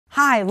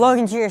Hi,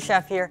 Logan Junior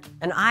Chef here,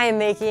 and I am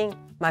making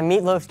my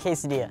meatloaf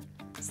quesadilla.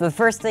 So the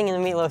first thing in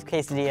the meatloaf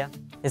quesadilla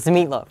is the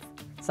meatloaf.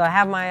 So I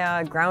have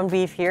my ground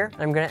beef here,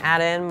 and I'm gonna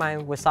add in my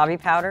wasabi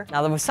powder.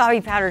 Now the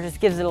wasabi powder just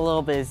gives it a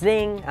little bit of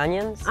zing.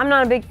 Onions. I'm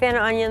not a big fan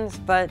of onions,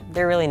 but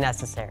they're really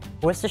necessary.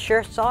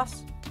 Worcestershire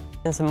sauce,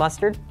 and some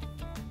mustard,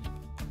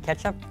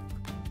 ketchup.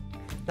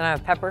 Then I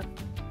have pepper,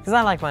 because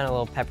I like mine a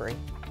little peppery.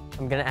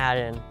 I'm gonna add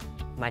in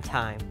my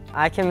thyme.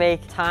 I can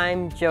make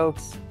thyme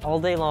jokes all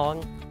day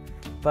long,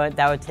 but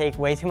that would take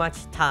way too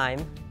much time.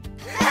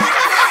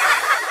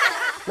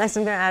 Next,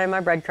 I'm gonna add in my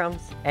breadcrumbs,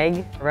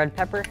 egg, red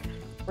pepper.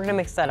 We're gonna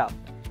mix that up.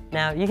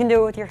 Now, you can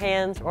do it with your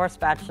hands or a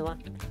spatula.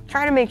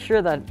 Try to make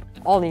sure that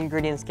all the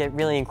ingredients get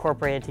really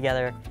incorporated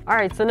together. All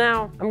right, so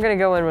now I'm gonna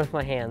go in with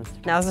my hands.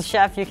 Now, as a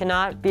chef, you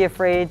cannot be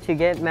afraid to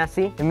get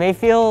messy. It may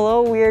feel a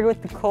little weird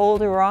with the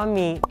cold raw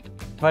meat,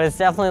 but it's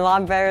definitely a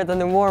lot better than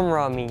the warm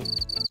raw meat.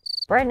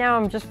 Right now,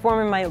 I'm just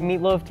forming my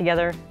meatloaf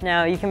together.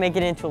 Now, you can make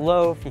it into a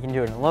loaf, you can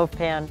do it in a loaf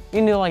pan. You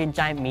can do it like a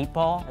giant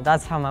meatball.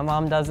 That's how my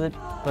mom does it,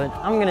 but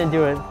I'm gonna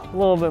do it a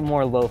little bit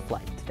more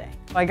loaf-like today.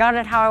 I got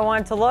it how I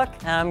want it to look,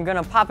 and I'm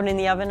gonna pop it in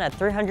the oven at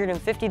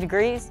 350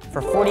 degrees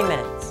for 40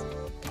 minutes.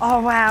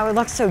 Oh wow, it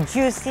looks so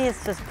juicy,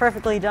 it's just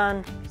perfectly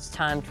done. It's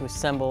time to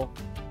assemble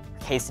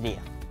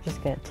quesadilla.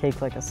 Just gonna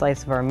take like a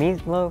slice of our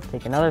meatloaf,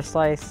 take another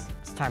slice.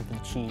 It's time for the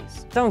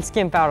cheese. Don't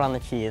skimp out on the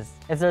cheese.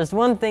 If there's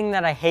one thing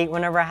that I hate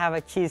whenever I have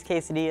a cheese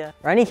quesadilla,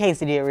 or any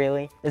quesadilla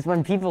really, is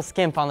when people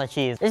skimp on the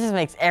cheese. It just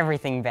makes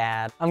everything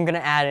bad. I'm gonna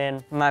add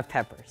in my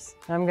peppers.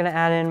 I'm gonna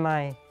add in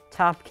my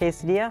top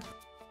quesadilla.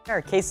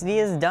 Our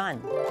quesadilla is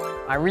done.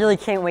 I really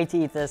can't wait to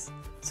eat this,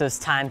 so it's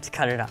time to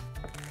cut it up.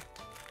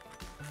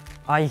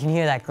 Oh, you can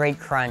hear that great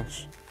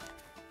crunch.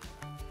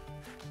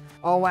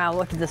 Oh wow,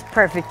 look at this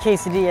perfect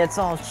quesadilla. It's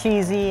all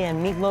cheesy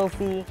and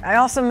meatloafy. I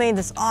also made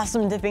this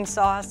awesome dipping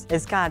sauce.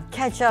 It's got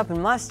ketchup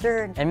and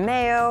mustard and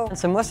mayo and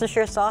some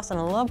Worcestershire sauce and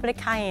a little bit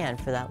of cayenne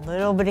for that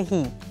little bit of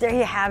heat. There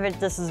you have it.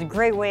 This is a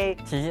great way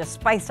to just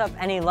spice up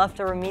any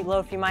leftover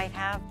meatloaf you might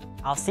have.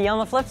 I'll see you on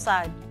the flip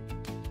side.